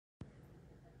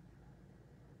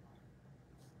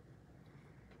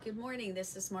Good morning.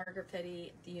 This is Margaret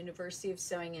Denise, the University of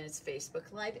Sewing, and it's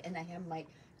Facebook Live, and I have my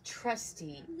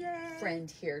trusty friend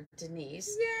here,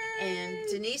 Denise. Yay. And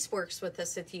Denise works with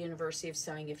us at the University of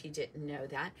Sewing, if you didn't know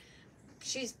that.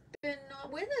 She's been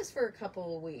with us for a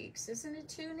couple of weeks. Isn't it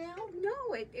 2 now?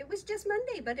 No, it was just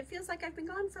Monday, but it feels like I've been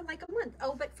gone for like a month.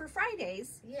 Oh, but for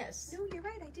Fridays. Yes. No, you're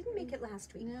right. I didn't make it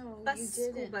last week. No, you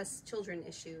School didn't. bus children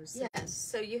issues. Yes.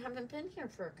 So you haven't been here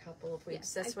for a couple of weeks.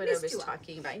 Yes, That's I've what I missed was you all.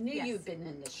 talking about. I knew Yes. you'd been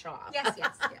in the shop. Yes.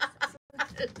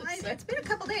 It's been a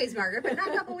couple days, Margaret, but not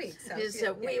a couple weeks.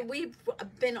 So, We've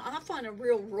been off on a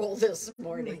real roll this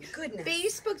morning. Oh my goodness.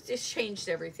 Facebook just changed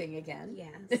everything again.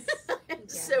 Yes.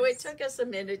 So it took us a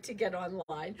minute to get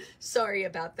online. Sorry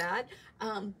about that.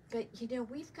 But you know,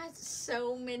 we've got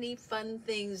so many fun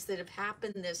things that have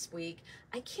happened this week.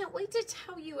 I can't wait to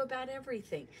tell you about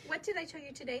everything. What did I tell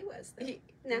you today was the You-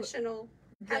 National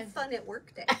Have Fun at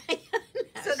Work Day.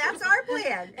 So National- that's our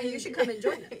plan, and you should come and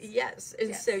join us. Yes, and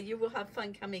Yes. so you will have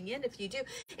fun coming in if you do.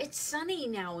 It's sunny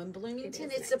now in Bloomington.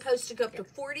 It is It's nice. supposed to go up to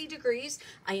 40 degrees.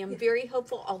 I am very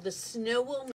hopeful all the snow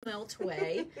will melt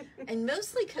away, and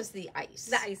mostly because the ice.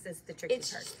 The ice is the tricky part.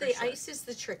 for The sure. ice is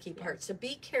the tricky part. So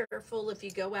be careful if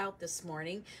you go out this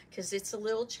morning because it's a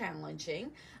little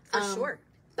challenging. For sure.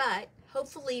 But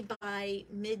hopefully by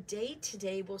midday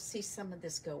today, we'll see some of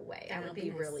this go away. That I'll would be be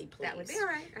nice. really pleased. That would be all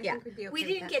right. I think we'd be okay we with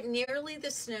didn't that. get nearly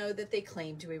the snow that they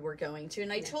claimed we were going to.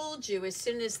 And I No. told you, as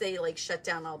soon as they like shut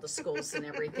down all the schools and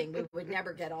everything, we would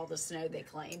never get all the snow they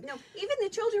claimed. No, even the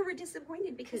children were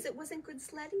disappointed because it wasn't good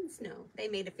sledding snow. They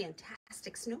made a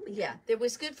fantastic snowman. Yeah, it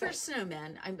was good for Right.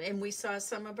 snowmen, and we saw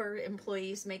some of our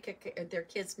employees their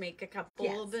kids make a couple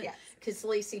Yes, of it yes. because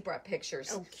Lacey brought pictures.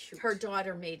 Oh, cute. Her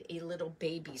daughter made a little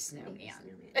baby snowman.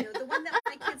 No, the one that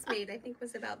my kids made, I think,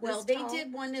 was about Well, this they tall.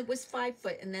 did one that was 5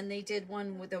 foot, and then they did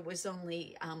one that was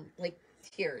only like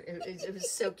here. It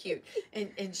was so cute,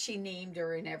 and she named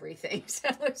her and everything, so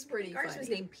it was pretty Ours funny. was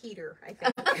named Peter, I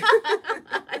think.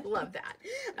 I love that.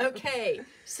 Okay,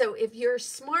 so if you're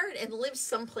smart and live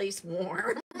someplace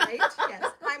warm, Right?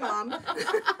 Yes. Hi, Mom.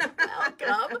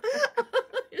 welcome.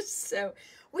 So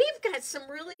we've got some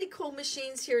really cool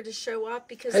machines here to show up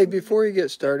because Hey, before you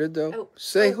get started, though,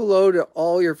 say hello to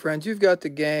all your friends. You've got the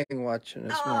gang watching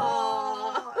this morning.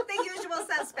 Oh, the usual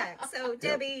suspects. So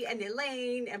Debbie and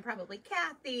Elaine and probably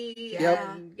Kathy. Yep.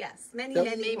 And yes, many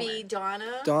maybe more.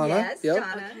 Donna. Donna, Yes, yep.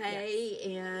 Donna.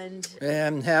 Okay,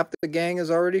 And half the gang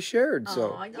is already shared,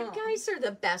 so. Aw, you guys are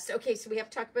the best. Okay, so we have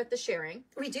to talk about the sharing.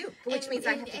 We do, which means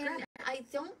I have to grab it. I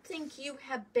don't think you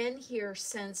have been here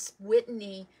since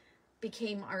Whitney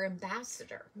became our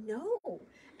ambassador. No.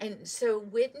 And so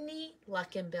Whitney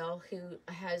Luckenbill, who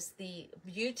has the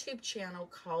YouTube channel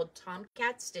called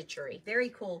Tomcat Stitchery. Very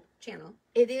cool channel.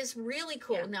 It is really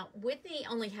cool. Yeah. Now, Whitney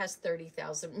only has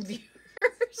 30,000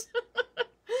 viewers.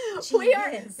 She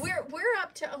is. We're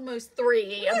up to almost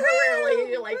 3. I'm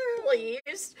really like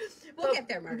pleased. We'll But get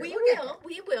there, Margaret. We We'll get will.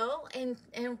 We will, and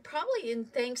probably in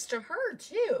thanks to her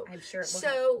too. I'm sure it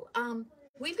will. So,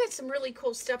 we've got some really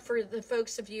cool stuff for the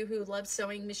folks of you who love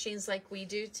sewing machines like we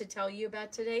do to tell you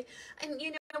about today. And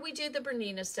you know, we do the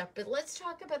Bernina stuff, but let's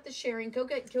talk about the sharing. Go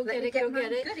get it. Go get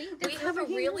it. goodie. We have a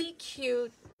really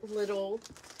cute little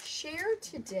share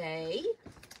today.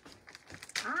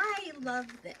 I love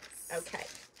this. Okay.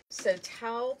 So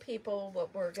tell people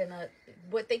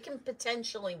what they can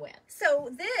potentially win. So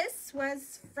this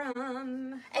was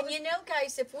from... And you know,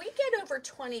 guys, if we get over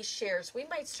 20 shares, we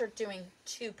might start doing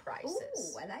 2 prizes.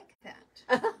 Ooh, I like that.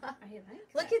 I like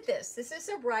Look that. at this. This is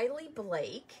a Riley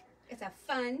Blake, It's a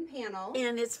fun panel.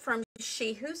 and it's from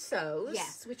She Who Sews.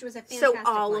 Yes, which was a fantastic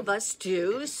So all one. of us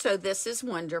do. So this is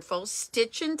wonderful.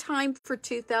 Stitch in Time for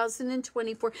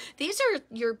 2024. These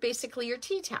are basically your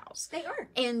tea towels. They are.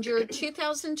 And your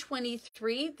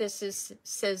 2023, this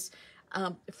says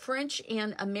French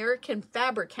and American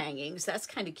fabric hangings. That's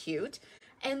kind of cute.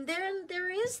 And then there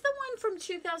is the one from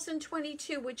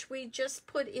 2022, which we just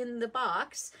put in the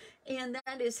box. And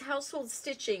that is Household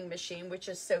Stitching Machine, which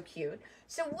is so cute.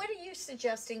 So what are you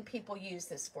suggesting people use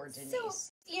this for, Denise? So,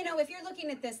 you know, if you're looking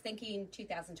at this thinking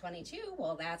 2022,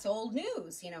 well, that's old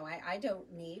news. You know, I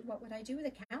don't need, what would I do with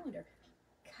a calendar?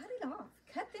 Cut it off.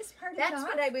 Cut this part of it off. That's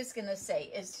what I was going to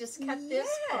say, is just cut this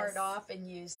part Yes. off and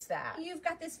use that. You've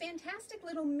got this fantastic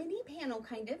little mini panel,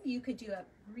 kind of. You could do a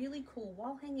really cool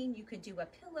wall hanging. You could do a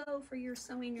pillow for your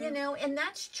sewing room. You know, and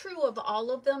that's true of all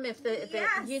of them. If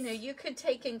Yes. you know, you could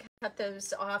take and cut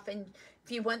those off, and if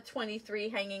you want 23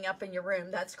 hanging up in your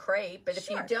room, that's great. But if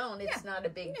you Sure. don't, it's Yeah. not a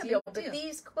big Yeah, deal. big But deal.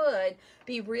 these could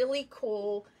be really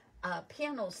cool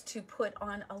panels to put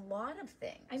on a lot of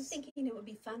things. I'm thinking it would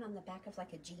be fun on the back of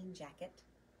like a jean jacket.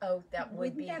 Oh, that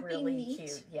would be Wouldn't that be really neat?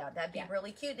 cute. Yeah, that'd be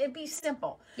really cute. It'd be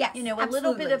simple. Yes, You know, a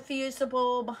little bit absolutely. of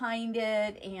fusible behind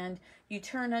it, and you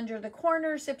turn under the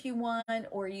corners if you want,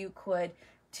 or you could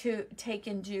take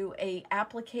and do a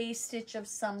applique stitch of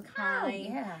some kind.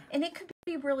 Oh, yeah. And it could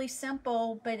be really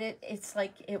simple, but it's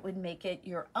like it would make it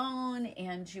your own,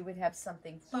 and you would have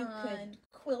something fun. You could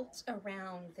quilt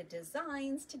around the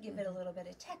designs to give it a little bit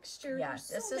of texture. Yes,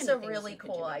 There's this so is many a things really you could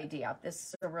cool do with it. idea. This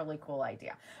is a really cool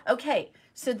idea. Okay,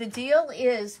 so the deal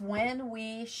is when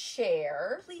we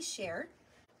share, Please share.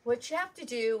 what you have to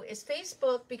do is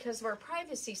Facebook, because of our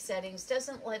privacy settings,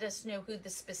 doesn't let us know who the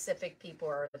specific people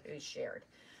are who shared.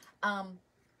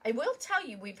 I will tell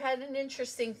you, we've had an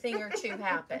interesting thing or two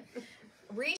happen.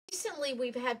 Recently,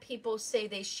 we've had people say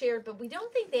they shared, but we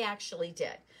don't think they actually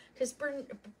did. Because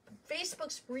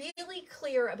Facebook's really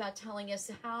clear about telling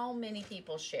us how many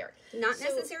people shared. Not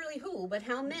necessarily who, but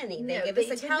how many. They No, give they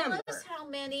us a good tell number. us how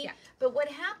many. Yeah. But what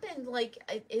happened, like,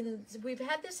 we've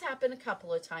had this happen a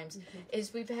couple of times,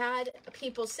 is we've had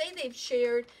people say they've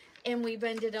shared, and we've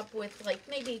ended up with, like,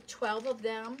 maybe 12 of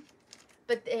them.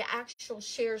 But the actual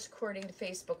shares, according to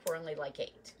Facebook, were only like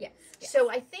 8. Yes. Yes.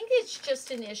 So I think it's just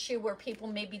an issue where people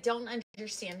maybe don't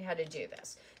understand how to do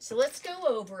this. So let's go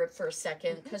over it for a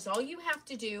second, because all you have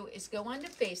to do is go onto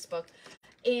Facebook,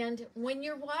 and when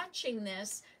you're watching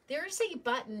this, there's a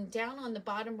button down on the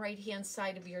bottom right-hand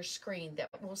side of your screen that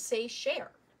will say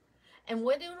share. And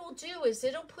what it'll do is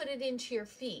it'll put it into your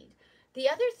feed. The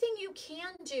other thing you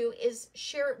can do is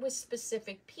share it with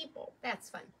specific people. That's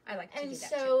fun. I like to do And that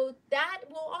so that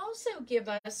will also give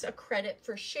us a credit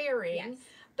for sharing, Yes.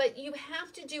 but you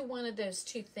have to do one of those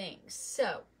two things.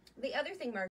 So too. The other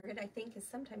thing, Margaret, I think is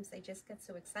sometimes they just get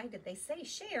so excited. They say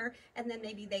share, and then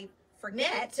maybe they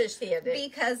forget to see it.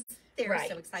 because they're Right,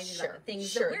 so excited sure, about the things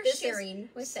sure. that we're This is- sharing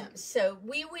with them. So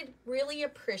we would really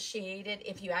appreciate it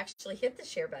if you actually hit the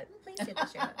share button. Please hit the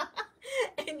share button.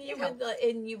 And you It would,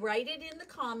 and you write it in the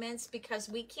comments, because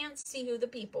we can't see who the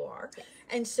people are. Yes.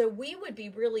 And so we would be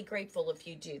really grateful if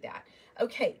you do that.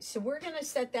 Okay, so we're going to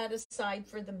set that aside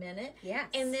for the minute. Yes.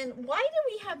 And then why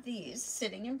do we have these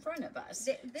sitting in front of us?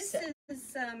 This So-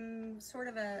 is sort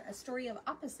of a story of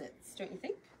opposites, don't you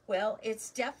think? Well, it's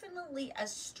definitely a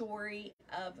story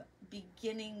of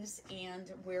beginnings and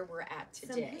where we're at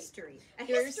today. Some history. A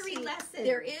There's history some- lesson.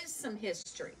 There is some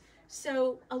history.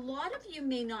 So a lot of you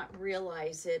may not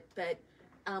realize it, but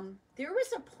there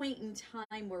was a point in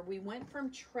time where we went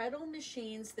from treadle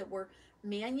machines that were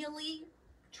manually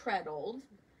treadled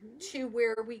to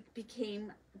where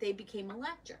they became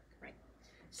electric. Right.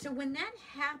 So when that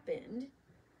happened,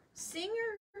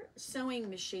 Singer sewing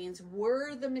machines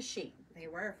were the machine. They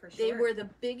were, for sure. They were the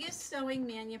biggest sewing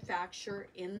manufacturer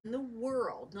in the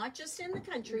world, not just in the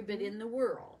country, but in the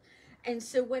world. And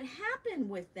so what happened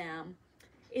with them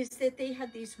is that they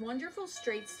had these wonderful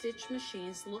straight stitch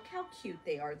machines. Look how cute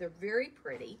they are. They're very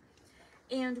pretty.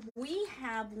 And we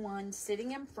have one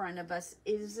sitting in front of us.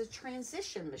 It is a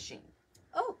transition machine.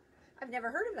 Oh, I've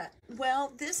never heard of that.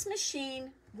 Well, this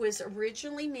machine was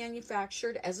originally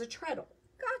manufactured as a treadle.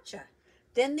 Gotcha.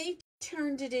 Then they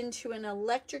turned it into an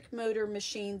electric motor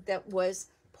machine that was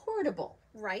portable.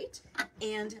 Right.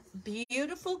 And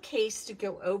beautiful case to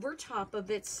go over top of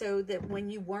it so that when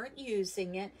you weren't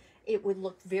using it, it would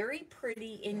look very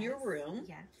pretty in your room.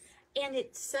 Yes. And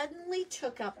it suddenly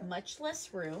took up much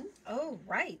less room. Oh,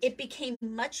 right. It became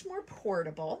much more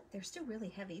portable. They're still really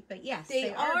heavy, but yes,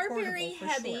 They are portable very for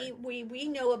heavy. sure. We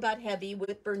know about heavy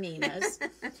with Berninas.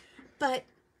 But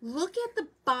look at the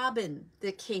bobbin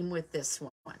that came with this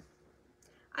one.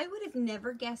 I would have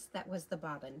never guessed that was the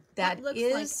bobbin. That looks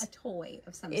is- like a toy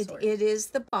of some It sort. is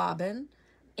the bobbin.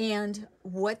 And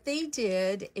what they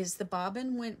did is the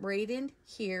bobbin went right in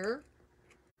here.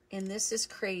 And this is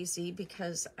crazy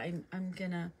because I'm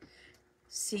gonna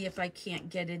see if I can't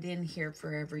get it in here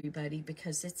for everybody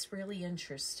because it's really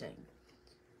interesting.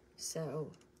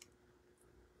 So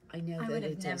I know I that would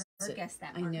have it never does it. guessed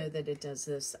that, I know Margaret. that it does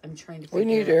this. I'm trying to We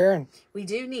figure need out. Aaron. We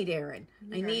do need Aaron.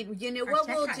 I need, you know Our what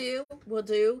tech we'll guy.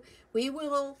 do? We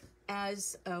will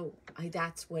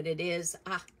that's what it is.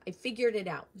 I figured it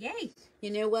out. Yay.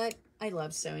 You know what? I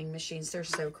love sewing machines. They're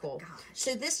so cool. gosh.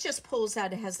 So this just pulls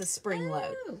out. It has the spring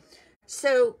load. Oh.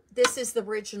 So this is the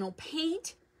original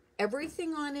paint.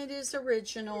 Everything on it is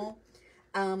original,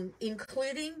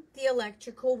 including the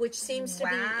electrical, which seems to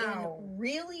be Wow. in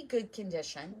really good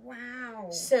condition. Wow.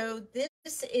 So this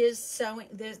is sewing.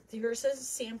 Here's a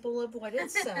sample of what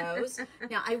it sews.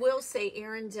 Now, I will say,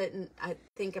 Erin didn't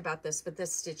think about this, but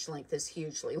this stitch length is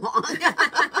hugely long.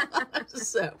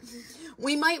 So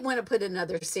we might want to put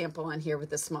another sample on here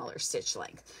with a smaller stitch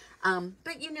length.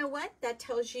 But you know what? That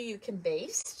tells you can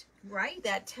baste. Right.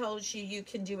 That tells you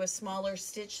can do a smaller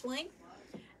stitch length.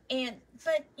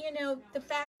 But you know, the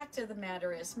fact of the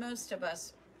matter is, most of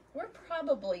us, we're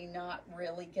probably not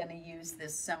really going to use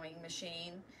this sewing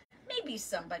machine. Maybe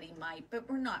somebody might, but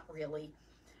we're not really.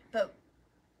 But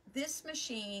this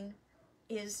machine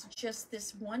is just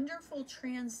this wonderful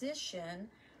transition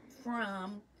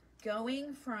from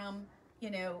going from,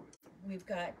 you know, we've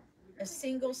got a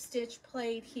single stitch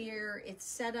plate here. It's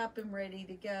set up and ready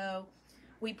to go.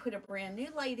 We put a brand new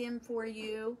light in for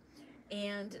you.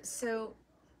 And so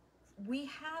we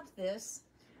have this,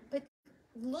 but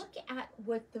look at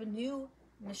what the new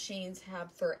machines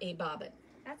have for a bobbin.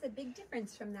 That's a big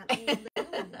difference from that old.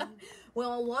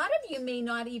 Well, a lot of you may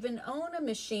not even own a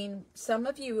machine. Some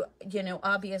of you, you know,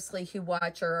 obviously who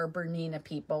watch are Bernina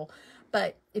people.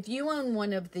 But if you own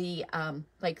one of the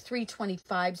like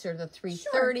 325s or the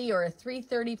 330 sure. or a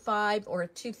 335 or a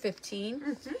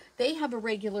 215, they have a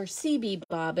regular CB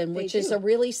bobbin, which is a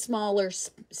really smaller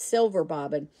silver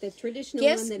bobbin. The traditional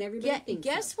one that everybody thinks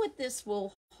Guess what this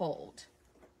will hold?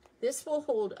 This will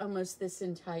hold almost this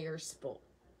entire spool.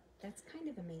 That's kind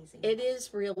of amazing. It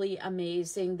is really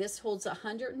amazing. This holds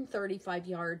 135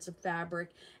 yards of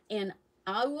fabric. And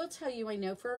I will tell you, I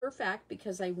know for a fact,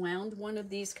 because I wound one of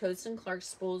these Coats and Clark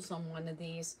spools on one of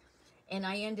these, and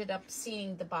I ended up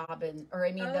seeing the bobbin, or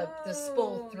I mean the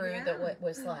spool through what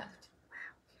was left. Wow.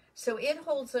 So it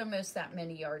holds almost that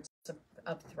many yards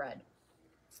of thread.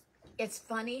 It's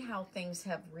funny how things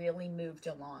have really moved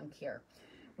along here.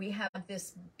 We have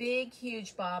this big,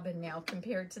 huge bobbin now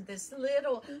compared to this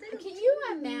little. Can you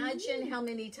imagine how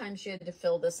many times you had to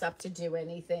fill this up to do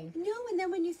anything? No, and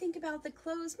then when you think about the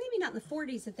clothes, maybe not in the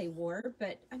 40s that they wore,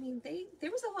 but I mean,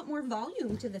 there was a lot more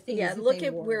volume to the things. Yeah, look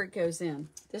at where it goes in.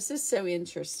 This is so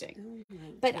interesting. Oh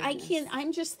but goodness.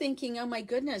 I'm just thinking, oh my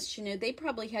goodness, you know, they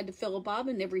probably had to fill a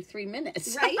bobbin every 3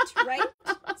 minutes. Right.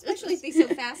 Especially if they so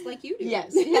fast like you do.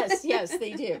 Yes,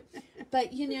 they do.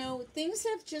 But, you know, things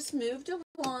have just moved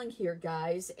along here,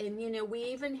 guys. And, you know, we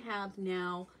even have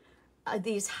now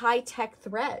these high-tech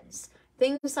threads,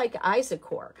 things like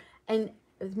Isacore, and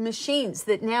machines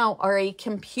that now are a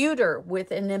computer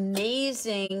with an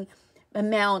amazing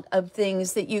amount of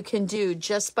things that you can do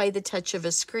just by the touch of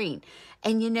a screen.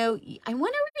 And, you know, I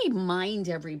want to remind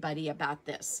everybody about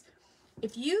this.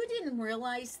 If you didn't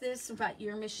realize this about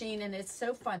your machine, and it's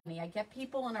so funny, I get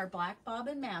people in our Black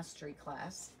Bobbin Mastery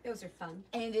class. Those are fun.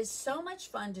 And it's so much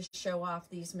fun to show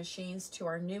off these machines to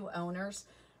our new owners.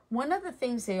 One of the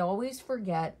things they always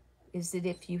forget is that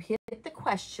if you hit the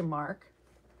question mark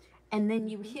and then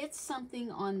you hit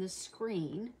something on the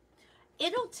screen,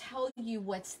 it'll tell you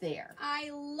what's there. I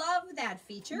love that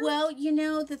feature. Well, you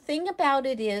know, the thing about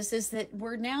it is that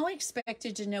we're now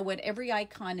expected to know what every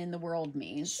icon in the world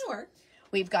means. Sure.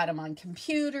 We've got them on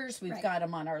computers, we've got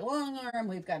them on our Longarm,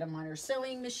 we've got them on our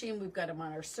sewing machine, we've got them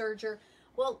on our serger.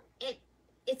 Well, it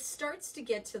starts to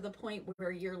get to the point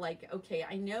where you're like, okay,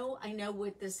 I know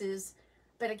what this is,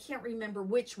 but I can't remember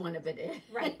which one of it is.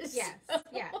 Right, yes,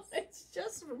 yes. It's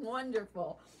just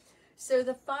wonderful. So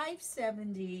the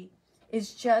 570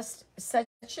 is just such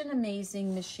an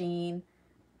amazing machine.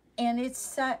 And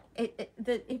it's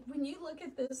when you look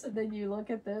at this and then you look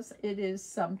at this, it is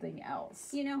something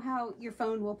else. You know how your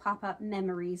phone will pop up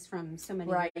memories from so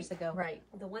many years ago? Right.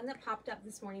 The one that popped up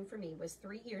this morning for me was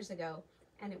 3 years ago.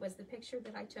 And it was the picture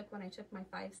that I took when I took my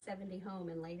 570 home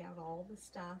and laid out all the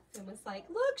stuff. It was like,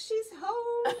 look, she's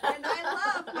home. And I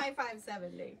love my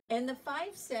 570. And the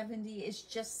 570 is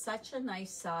just such a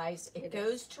nice size. It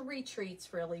goes to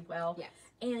retreats really well. Yes.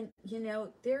 And, you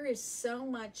know, there is so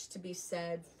much to be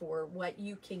said for what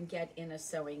you can get in a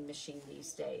sewing machine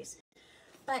these days.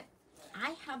 But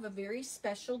I have a very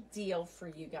special deal for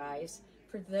you guys.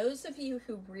 For those of you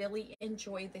who really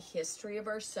enjoy the history of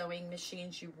our sewing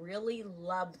machines, you really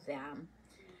love them,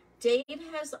 Dave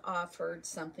has offered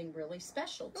something really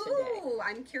special today. Oh,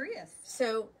 I'm curious.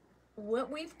 So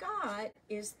what we've got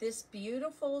is this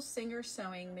beautiful Singer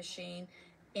sewing machine,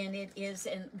 and it is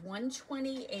a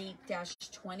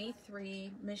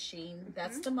 128-23 machine.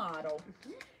 That's the model.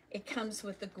 It comes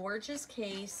with the gorgeous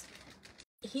case.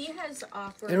 He has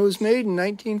offered... And it was made in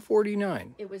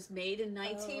 1949. It was made in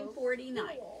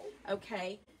 1949. Cool.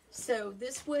 Okay, so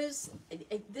this was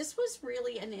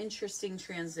really an interesting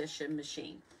transition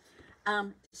machine.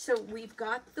 So we've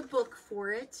got the book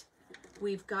for it.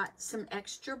 We've got some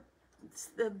extra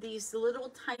these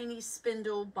little tiny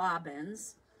spindle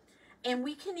bobbins. And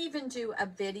we can even do a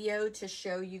video to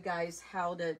show you guys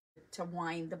how to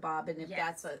wind the bobbin if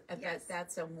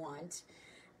that's a want.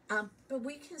 But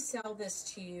we can sell this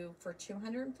to you for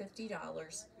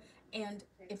 $250. And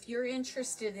if you're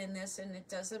interested in this, and it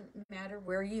doesn't matter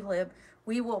where you live,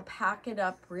 we will pack it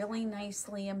up really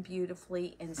nicely and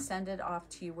beautifully and send it off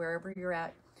to you wherever you're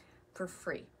at for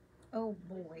free. Oh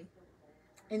boy.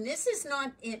 And this is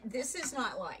not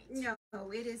light. No,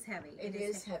 it is heavy. It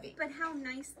is heavy. But how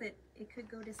nice that it could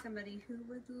go to somebody who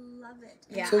would love it.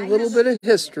 Yeah, it's a little bit of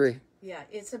history. Yeah,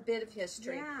 it's a bit of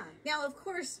history. Yeah. Now, of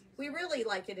course, we really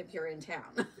like it if you're in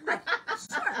town. Right.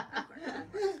 Sure.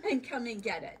 And come and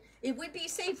get it. It would be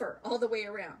safer all the way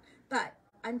around. But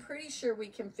I'm pretty sure we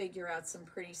can figure out some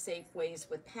pretty safe ways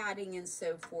with padding and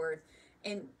so forth.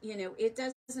 And, you know, it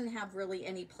doesn't have really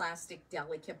any plastic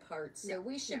delicate parts. So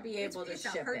we should be able to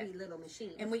ship it. It's a hardy little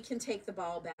machine. And we can take the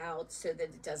bulb out so that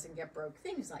it doesn't get broke.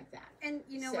 Things like that. And,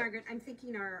 you know, Margaret, I'm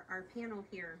thinking our panel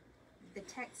here, the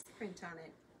text print on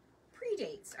it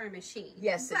predates our machine.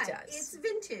 Yes, it but does. It's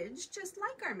vintage, just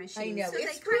like our machine. I know. So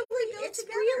It's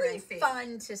really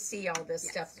fun to see all this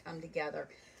stuff come together.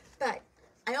 But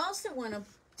I also want to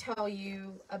tell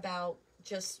you about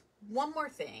just one more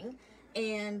thing.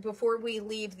 And before we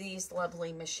leave these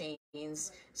lovely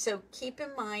machines, so keep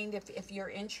in mind, if you're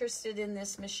interested in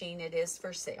this machine, it is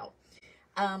for sale.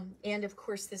 And of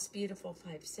course, this beautiful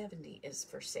 570 is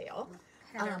for sale.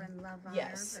 Heather and love on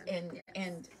yes,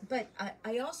 but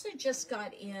I also just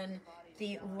got in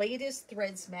the latest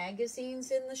Threads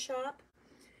magazines in the shop.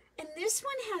 And this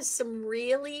one has some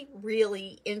really,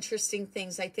 really interesting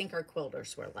things I think our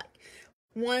quilters were like.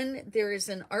 One, there is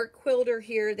an art quilter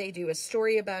here. They do a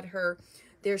story about her.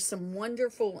 There's some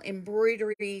wonderful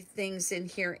embroidery things in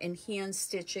here and hand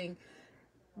stitching.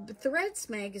 The Threads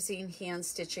magazine hand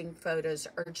stitching photos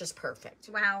are just perfect.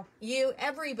 Wow.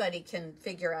 Everybody can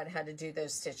figure out how to do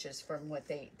those stitches from what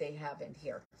they have in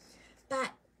here.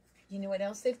 But you know what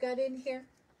else they've got in here?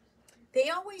 They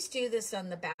always do this on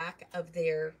the back of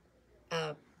their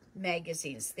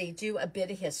magazines. They do a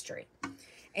bit of history.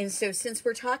 And so since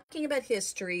we're talking about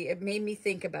history, it made me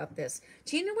think about this.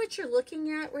 Do you know what you're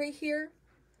looking at right here?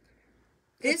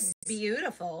 This is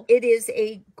beautiful. It is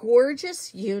a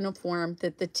gorgeous uniform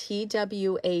that the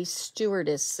TWA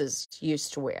stewardesses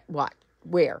used to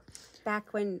wear.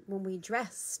 Back when we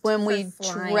dressed. When we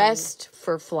dressed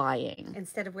for flying.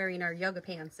 Instead of wearing our yoga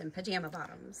pants and pajama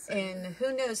bottoms. And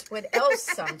who knows what else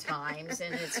sometimes.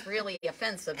 And it's really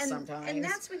offensive sometimes. And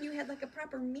that's when you had like a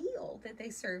proper meal that they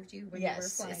served you when you were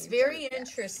flying. Yes, it's very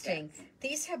interesting. Yes.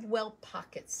 These have welt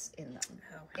pockets in them.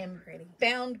 Oh, and pretty.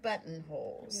 Bound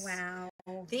buttonholes. Wow.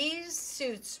 These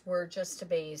suits were just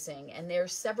amazing, and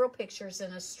there's several pictures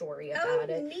and a story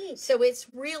about it. Neat. So it's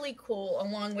really cool,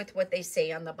 along with what they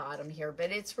say on the bottom here,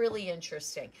 but it's really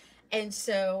interesting. And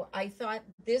so I thought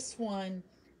this one,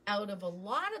 out of a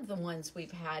lot of the ones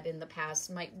we've had in the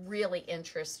past, might really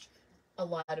interest a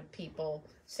lot of people.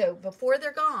 So before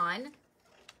they're gone,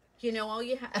 you know, all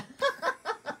you have...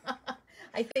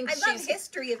 I love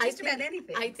history of just about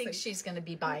anything. I think she's going to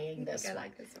be buying this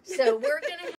one. So we're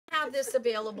going to have this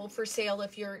available for sale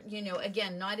if you're, you know,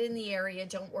 again, not in the area.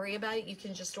 Don't worry about it. You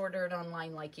can just order it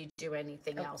online like you do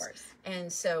anything else. Course.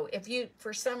 And so if you,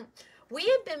 we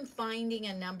have been finding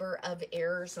a number of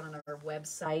errors on our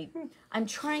website. I'm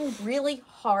trying really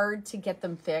hard to get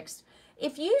them fixed.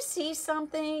 If you see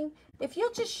something, if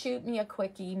you'll just shoot me a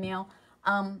quick email.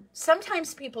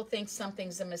 Sometimes people think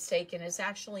something's a mistake and it's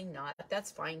actually not. That's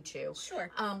fine too.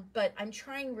 Sure. But I'm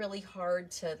trying really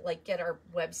hard to like get our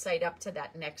website up to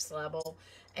that next level.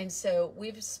 And so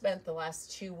we've spent the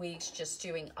last 2 weeks just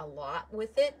doing a lot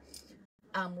with it.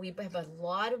 We have a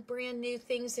lot of brand new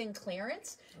things in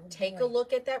clearance. Take a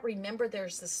look at that. Remember,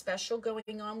 there's the special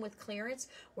going on with clearance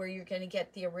where you're going to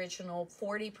get the original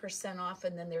 40% off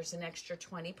and then there's an extra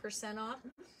 20% off.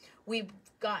 We've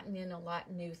gotten in a lot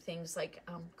of new things like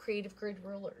creative grid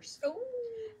rulers. Oh.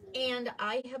 And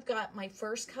I have got my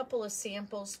first couple of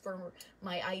samples for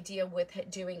my idea with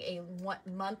doing a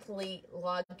monthly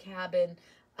log cabin,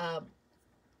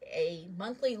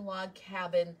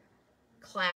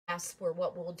 class where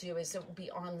what we'll do is it will be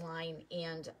online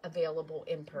and available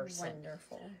in person.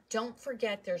 Wonderful. Don't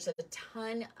forget there's a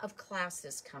ton of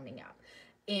classes coming up.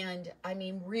 And I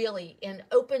mean, really, and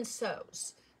open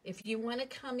sews. If you want to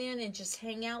come in and just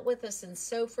hang out with us and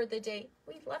sew for the day,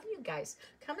 we love you guys.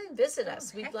 Come and visit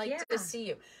us. We'd like to see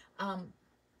you. I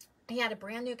had a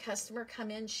brand new customer come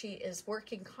in. She is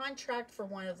working contract for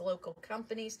one of the local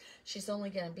companies. She's only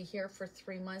going to be here for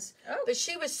 3 months. But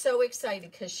she was so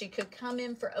excited because she could come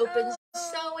in for open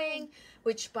sewing,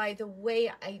 which, by the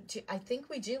way, I think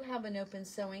we do have an open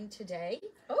sewing today.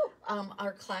 Oh.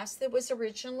 Our class that was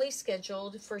originally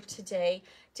scheduled for today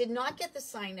did not get the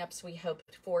sign-ups we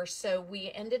hoped for, so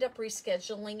we ended up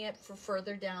rescheduling it for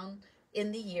further down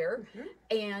in the year,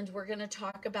 and we're going to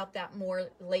talk about that more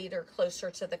later, closer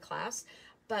to the class.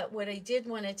 But what I did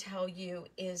want to tell you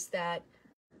is that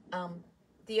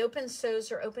the open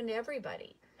sews are open to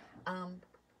everybody.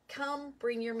 Come,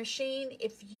 bring your machine.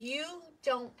 If you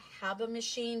don't have a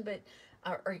machine, but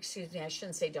or excuse me, I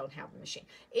shouldn't say don't have a machine.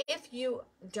 If you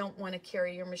don't want to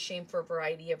carry your machine for a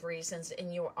variety of reasons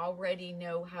and you already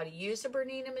know how to use a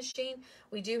Bernina machine,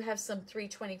 we do have some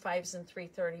 325s and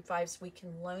 335s we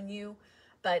can loan you,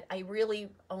 but I really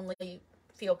only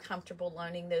feel comfortable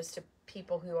loaning those to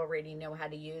people who already know how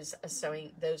to use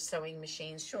those sewing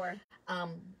machines. Sure.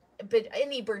 But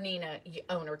any Bernina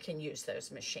owner can use those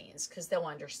machines because they'll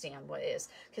understand what it is.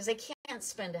 Because I can't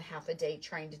spend a half a day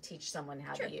trying to teach someone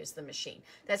how to use the machine.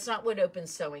 That's not what open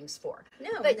sewing's for. No,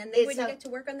 but and then they wouldn't get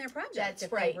to work on their project.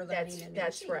 That's right.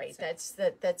 That's right.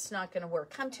 That's not going to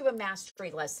work. Come to a mastery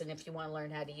lesson if you want to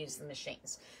learn how to use the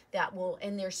machines. That will,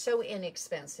 and they're so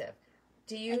inexpensive.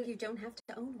 And you don't have to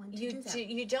own one to do that.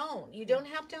 You don't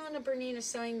have to own a Bernina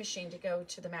sewing machine to go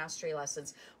to the mastery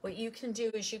lessons. What you can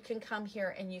do is you can come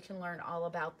here and you can learn all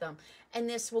about them. And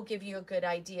this will give you a good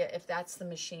idea if that's the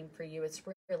machine for you. It's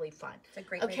really fun. It's a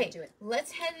great way to do it.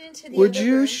 Let's head into the Would other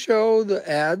you room. show the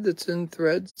ad that's in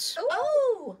Threads?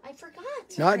 Oh, I forgot.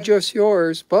 Not just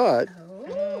yours, but... No.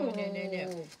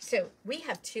 So we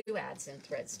have 2 ads in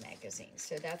Threads magazine,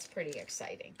 so that's pretty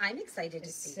exciting. I'm excited to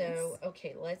see So,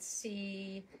 okay, let's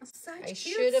see. Such I cute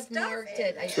should have stuff marked in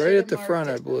it. there. It's right at the front,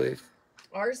 I believe.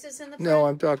 Ours is in the front? No,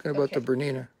 I'm talking about the Okay.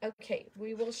 Bernina. Okay,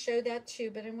 we will show that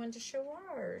too, but I wanted to show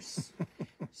ours.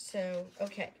 So,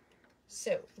 okay.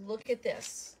 So, look at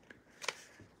this.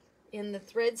 In the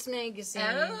Threads magazine,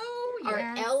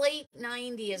 our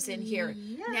L890 is in here.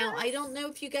 Now, I don't know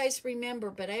if you guys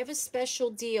remember, but I have a special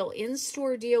deal,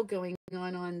 in-store deal going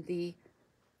on the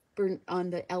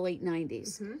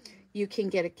L890s. You can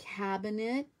get a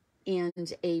cabinet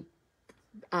and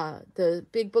the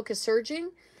big book of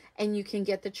serging, and you can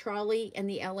get the trolley and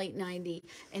the L890,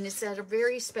 and it's at a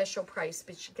very special price,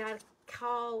 but you got to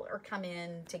call or come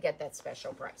in to get that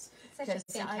special price. Because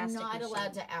I'm not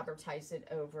allowed to advertise it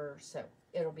over, so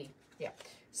it'll be,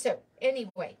 So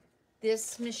anyway,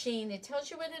 this machine, it tells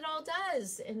you what it all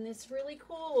does, and it's really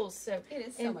cool. So it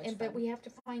is so much fun. But we have to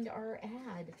find our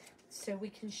ad so we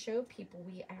can show people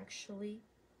we actually,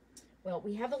 well,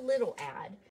 we have a little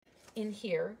ad in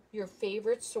here, your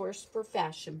favorite source for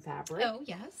fashion fabric. Oh,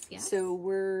 yes. So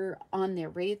we're on there,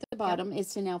 right at the bottom.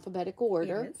 It's in alphabetical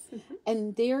order.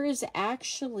 And there is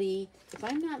actually, if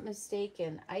I'm not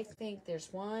mistaken, I think there's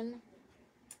 2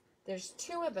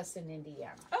 of us in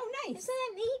Indiana. Oh, nice. Isn't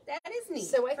that neat? That is neat.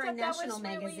 So I for thought a that national was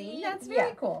really magazine. neat. That's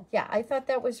very cool. Yeah, I thought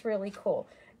that was really cool.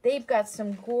 They've got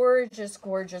some gorgeous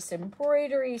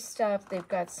embroidery stuff. They've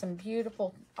got some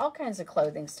beautiful, all kinds of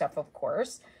clothing stuff, of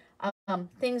course.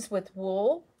 Things with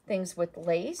wool, things with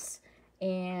lace,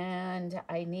 and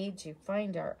I need to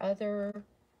find our other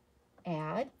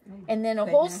ad. And then a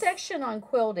whole section on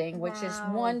quilting, which is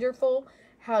wonderful,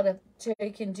 how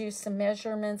you can do some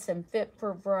measurements and fit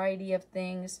for a variety of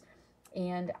things.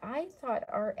 And I thought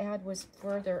our ad was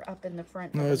further up in the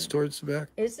front. No, it's towards the back.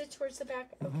 Is it towards the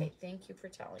back? Okay, thank you for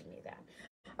telling me that.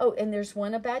 Oh, and there's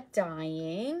one about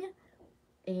dyeing.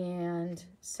 And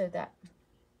so that,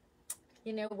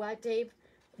 you know what, Dave?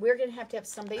 We're going to have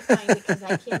somebody find it because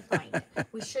I can't find it.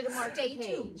 We should have marked a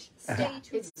page. Stay tuned.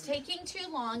 It's taking too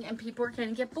long and people are going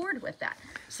to get bored with that.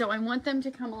 So I want them to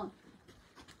come along.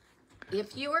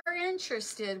 If you are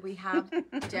interested, we have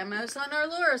demos on our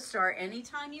Lurastar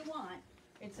anytime you want.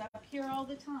 It's up here all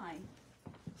the time.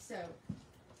 So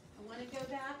I want to go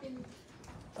back and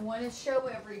I want to show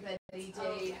everybody, Dave.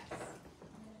 Oh, yes.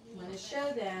 I want to show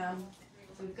them.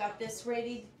 We've got this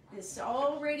ready. This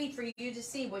all ready for you to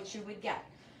see what you would get.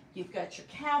 You've got your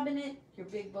cabinet, your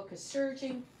big book of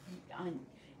serging,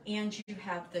 and you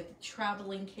have the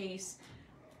traveling case.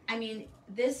 I mean,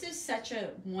 this is such a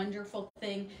wonderful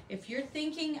thing. If you're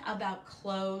thinking about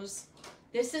clothes,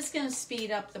 this is going to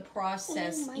speed up the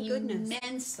process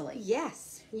immensely.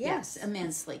 Yes,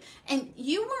 immensely. And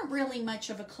you weren't really much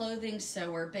of a clothing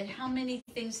sewer, but how many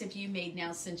things have you made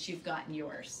now since you've gotten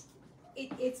yours?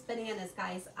 It's bananas,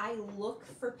 guys. I look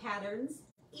for patterns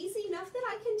easy enough that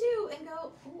I can do and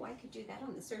go, oh, I could do that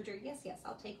on the Serger. Yes,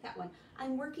 I'll take that one.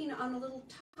 I'm working on a little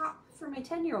top for my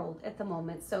 10-year-old at the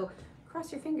moment, so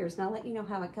cross your fingers and I'll let you know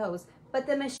how it goes. But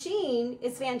the machine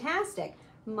is fantastic.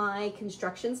 My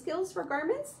construction skills for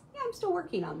garments, I'm still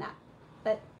working on that.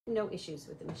 But no issues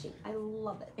with the machine. I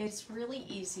love it. It's really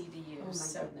easy to use. Oh my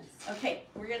so, goodness. okay,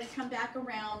 we're going to come back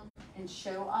around and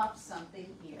show off something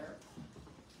here.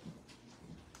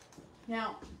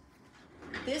 Now,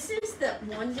 this is the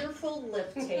wonderful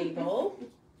lift table.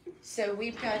 So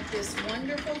we've got this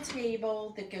wonderful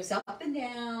table that goes up and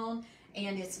down,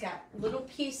 and it's got little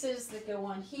pieces that go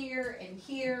on here and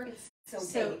here. It's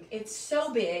so big. It's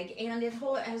so big, and it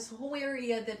has a whole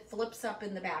area that flips up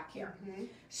in the back here. Mm-hmm.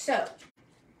 So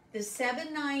the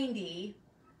 790,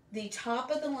 the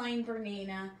top of the line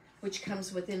Bernina, which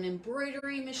comes with an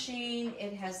embroidery machine.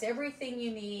 It has everything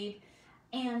you need,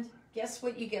 and guess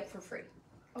what you get for free?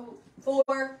 Oh,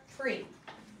 For free.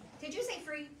 did you say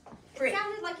free? Free. It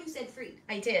sounded like you said free.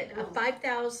 I did. Oh.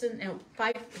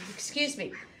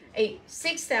 A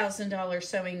 $6,000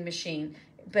 sewing machine.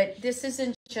 But this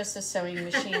isn't just a sewing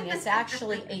machine. It's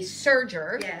actually a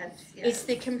serger. Yes, It's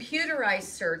the computerized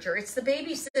serger. It's the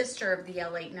baby sister of the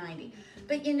L890.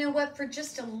 But you know what? For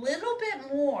just a little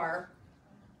bit more,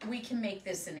 we can make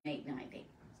this an 890.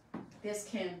 This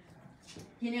can,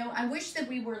 you know, I wish that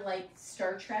we were like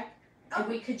Star Trek and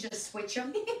we could just switch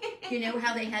them. You know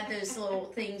how they had those little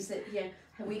things that, yeah,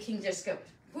 we can just go,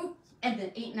 whoop, and the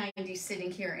 890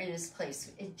 sitting here in his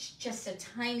place. It's just a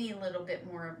tiny little bit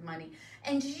more of money.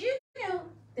 And did you know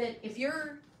that if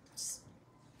you're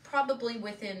probably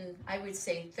within, I would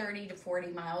say, 30 to 40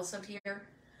 miles of here,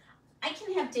 I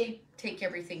can have Dave take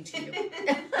everything to you.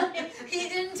 He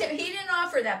didn't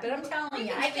offer that, but I'm telling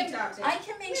you, I can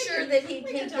make sure that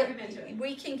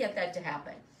we can get that to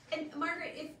happen. And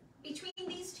Margaret, if between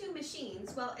these two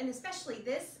machines, well, and especially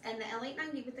this and the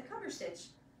L890 with the cover stitch,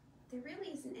 there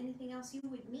really isn't anything else you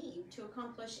would need to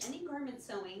accomplish any garment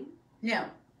sewing. No.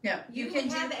 You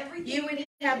would have everything. You would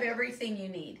have everything you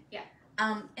need. Yeah.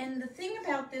 And the thing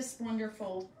about this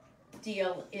wonderful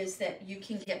deal is that you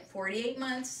can get 48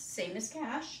 months, same as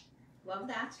cash. Love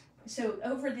that. So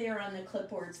over there on the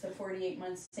clipboards, the 48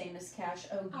 months, same as cash.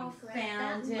 Oh, you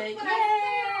found Look it. what Yay!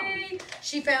 I found.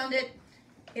 She found it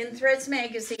in Threads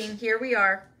Magazine. Here we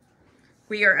are.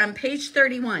 We are on page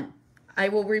 31. I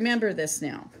will remember this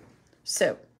now.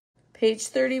 So page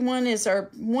 31 is our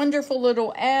wonderful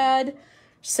little ad.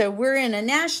 So we're in a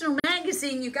national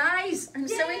magazine, you guys. I'm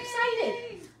so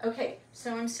excited. Okay,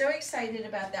 so I'm so excited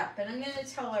about that. But I'm going to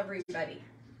tell everybody.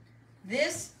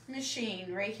 This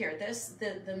machine right here,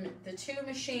 the two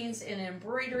machines in an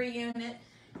embroidery unit,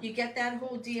 you get that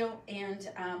whole deal. And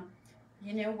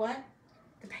you know what?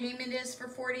 The payment is for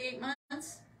 48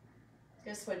 months.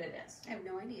 Guess what it is? I have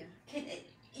no idea.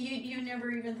 You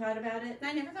never even thought about it?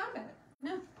 I never thought about it.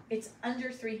 No. It's under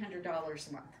 $300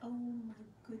 a month. Oh my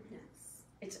goodness.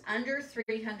 It's under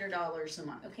 $300 a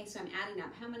month. Okay, so I'm adding up.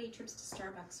 How many trips to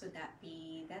Starbucks would that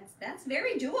be? That's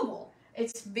very doable.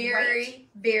 It's very,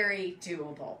 very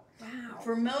doable. Wow.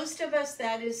 For most of us,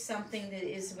 that is something that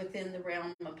is within the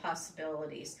realm of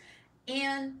possibilities.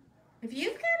 And if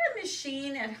you've got a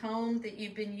machine at home that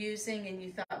you've been using and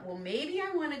you thought, well, maybe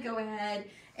I want to go ahead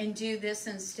and do this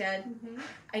instead.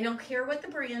 I don't care what the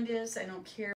brand is. I don't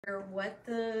care what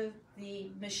the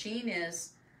machine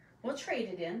is. We'll trade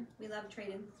it in. We love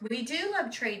trade-ins. We do love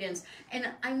trade-ins. And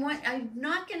I'm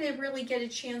not going to really get a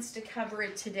chance to cover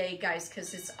it today, guys,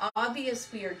 because it's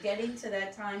obvious we are getting to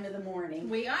that time of the morning.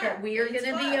 We are. That we are going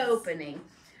to be opening.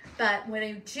 But what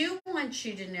I do want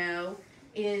you to know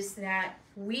is that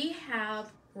we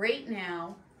have right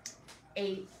now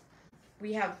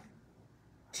we have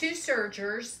two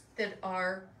sergers that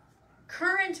are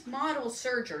current model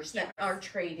sergers that are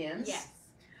trade-ins. Yes.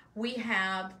 We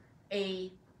have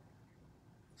a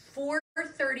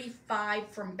 435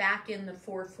 from back in the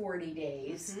 440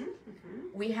 days.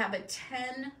 We have a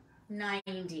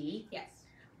 1090. Yes.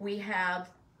 We have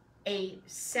a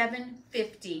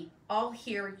 750, all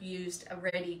here used,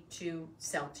 ready to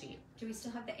sell to you. Do we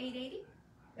still have the 880?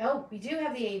 Oh, we do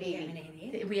have the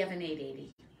 880. We have an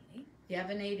 880. You have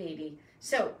an 880.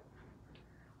 So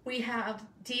we have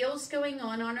deals going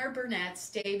on our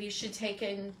Bernettes. Dave, you should take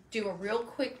and do a real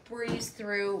quick breeze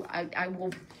through. I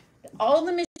will, all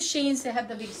the machines that have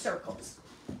the big circles.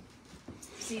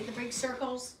 See the big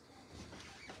circles?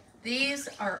 These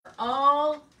are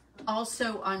all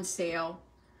also on sale.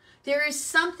 There is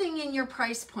something in your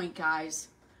price point, guys.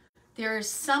 There is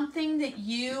something that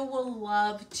you will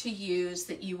love to use,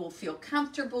 that you will feel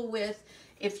comfortable with.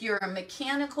 If you're a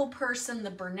mechanical person,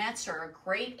 the Bernettes are a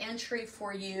great entry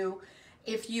for you.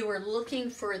 If you are looking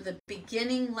for the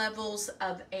beginning levels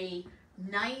of a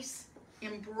nice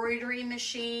embroidery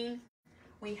machine,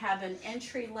 we have an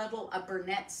entry level, a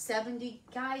Bernette 70.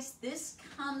 Guys, this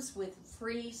comes with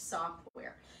free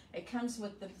software. It comes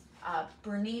with the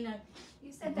Bernina.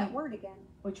 You said that word again.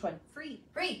 Which one? Free.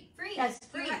 Free. Free. Yes,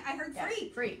 free. I heard Yes, free.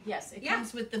 Free. Yes, it Yeah.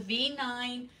 comes with the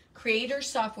V9 Creator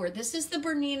software. This is the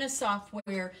Bernina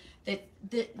software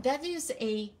that is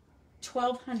a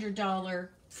 $1,200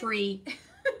 free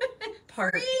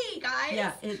part. Free, guys.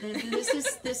 Yeah, this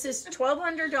is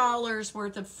 $1,200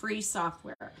 worth of free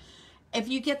software. If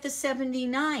you get the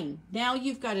 79, now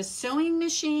you've got a sewing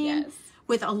machine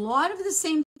with a lot of the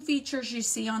same features you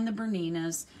see on the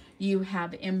Berninas. You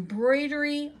have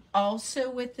embroidery also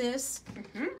with this.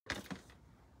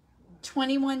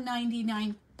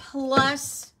 $21.99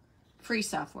 plus free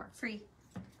software. Free.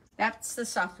 That's the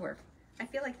software. I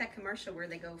feel like that commercial where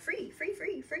they go free, free,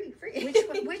 free, free, free.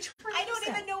 Which one I is don't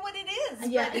that? even know what it is.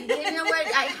 Yeah, you know what?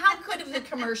 How good of a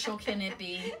commercial can it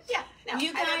be? Yeah. No,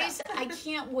 You guys, I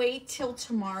can't wait till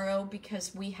tomorrow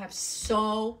because we have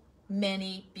so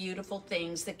many beautiful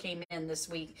things that came in this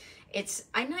week.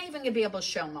 I'm not even gonna be able to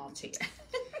show them all to you.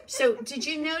 So did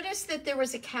you notice that there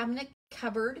was a cabinet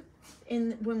cupboard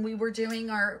when we were doing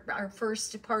our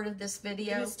first part of this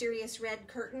video? The mysterious red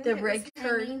curtain. The red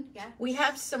curtain. Yeah. We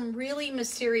have some really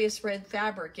mysterious red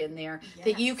fabric in there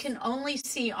that you can only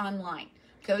see online.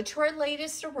 Go to our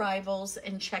latest arrivals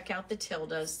and check out the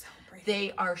Tildas.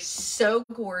 They are so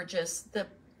gorgeous.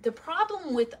 The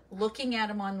problem with looking at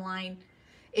them online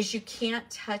is you can't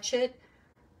touch it.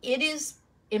 It is,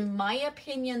 in my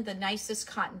opinion, the nicest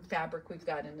cotton fabric we've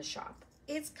got in the shop.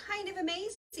 It's kind of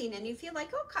amazing, and you feel like,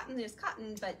 oh, cotton is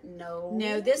cotton, but no.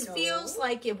 No, this feels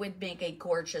like it would make a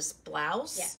gorgeous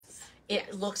blouse. Yes.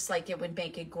 It looks like it would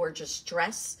make a gorgeous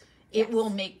dress. It will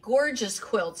make gorgeous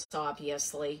quilts,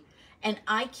 obviously. And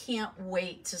I can't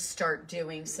wait to start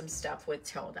doing some stuff with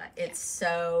Tilda. It's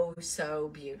so, so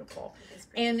beautiful.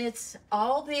 And it's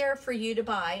all there for you to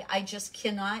buy. I just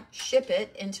cannot ship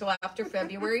it until after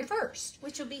February 1st.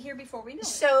 Which will be here before we know it.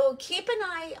 So keep an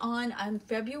eye on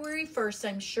February 1st.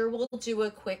 I'm sure we'll do a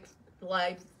quick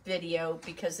live video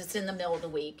because it's in the middle of the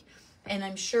week. And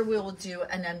I'm sure we'll do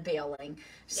an unveiling.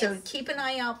 So keep an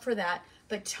eye out for that.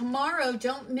 But tomorrow,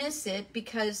 don't miss it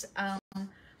because...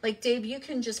 like, Dave, you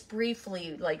can just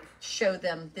briefly, show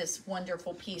them this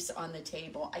wonderful piece on the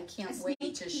table. I can't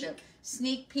wait to show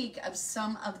sneak peek of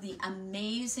some of the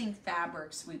amazing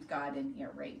fabrics we've got in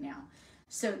here right now.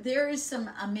 So there is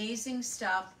some amazing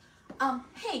stuff.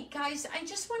 Hey, guys, I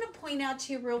just want to point out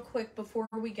to you real quick before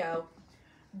we go.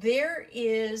 There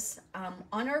is,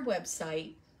 on our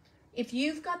website, if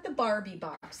you've got the Barbie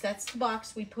box, that's the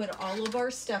box we put all of our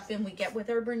stuff in. We get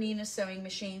with our Bernina sewing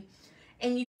machine.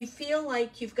 And you feel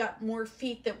like you've got more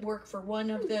feet that work for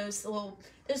one of those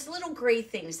little gray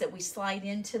things that we slide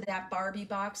into that Barbie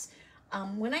box.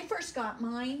 When I first got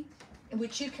mine,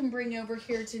 which you can bring over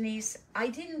here, Denise, I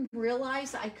didn't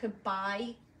realize I could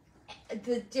buy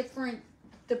the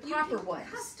proper ones.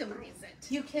 Customize it.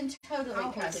 You can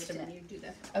totally custom it. You do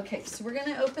that. Okay, so we're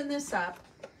going to open this up.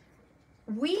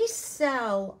 We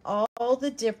sell all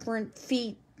the different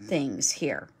feet things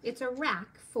here. It's a rack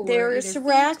for there's a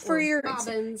rack for your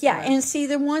bobbins. And see,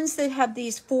 the ones that have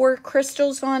these 4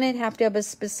 crystals on it have to have a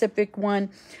specific one.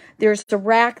 There's a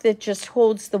rack that just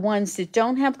holds the ones that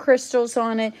don't have crystals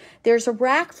on it. There's a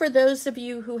rack for those of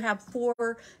you who have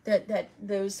 4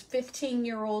 those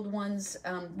 15-year-old ones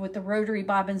with the rotary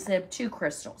bobbins that have 2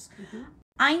 crystals.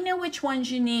 I know which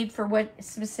ones you need for what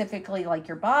specifically, like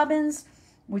your bobbins,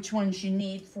 which ones you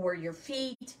need for your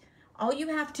feet. All you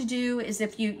have to do is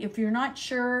if you're not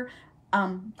sure,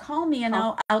 call me and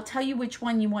I'll tell you which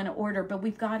one you want to order, but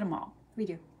we've got them all. We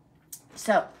do.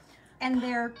 So, and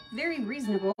they're very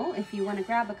reasonable if you want to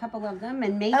grab a couple of them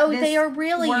and make oh, this they are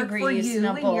really work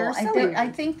reasonable. For you and your I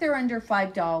think they're under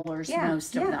 $5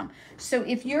 most of them. So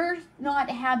if you're not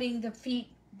having the feet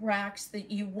racks that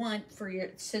you want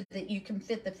so that you can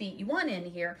fit the feet you want in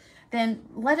here, then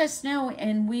let us know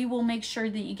and we will make sure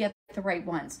that you get the right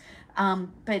ones.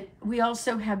 But we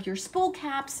also have your spool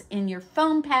caps and your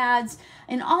foam pads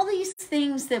and all these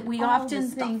things that we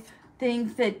often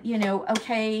think that, you know,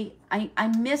 okay,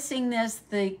 I'm missing this.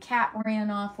 The cat ran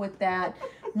off with that.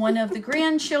 One of the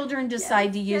grandchildren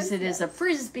decided to use it as a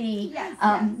Frisbee.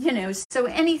 You know, so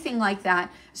anything like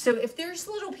that. So if there's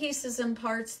little pieces and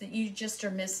parts that you just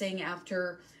are missing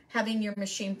after having your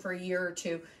machine for a year or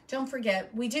two, don't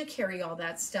forget, we do carry all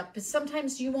that stuff, but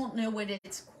sometimes you won't know what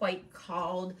it's quite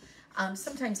called.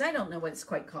 Sometimes I don't know what it's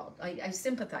quite called. I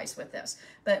sympathize with this,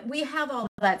 but we have all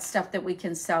that stuff that we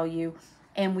can sell you,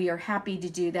 and we are happy to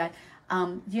do that.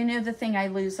 You know, the thing I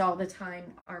lose all the time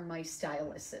are my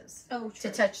styluses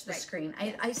to touch the screen.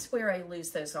 I swear I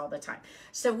lose those all the time.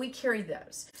 So we carry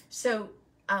those. So,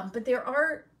 but there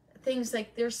are things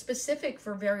like they're specific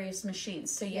for various machines.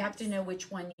 So you have to know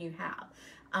which one you have.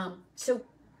 So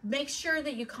make sure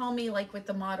that you call me like with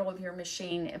the model of your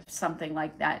machine, if something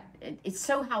like that. It's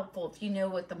so helpful if you know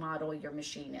what the model of your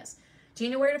machine is. Do you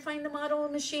know where to find the model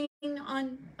of machine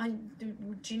on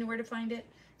do you know where to find it?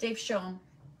 Dave, show them.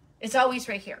 It's always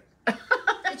right here.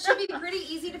 It should be pretty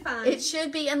easy to find. It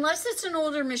should be, unless it's an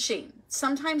older machine.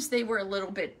 Sometimes they were a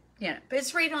little bit, but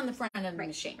it's right on the front of the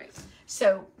machine. Right.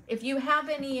 So if you have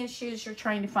any issues, you're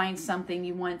trying to find something,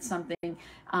 you want something,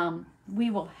 we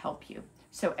will help you.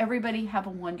 So everybody have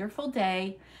a wonderful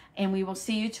day, and we will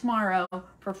see you tomorrow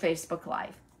for Facebook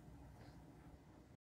Live.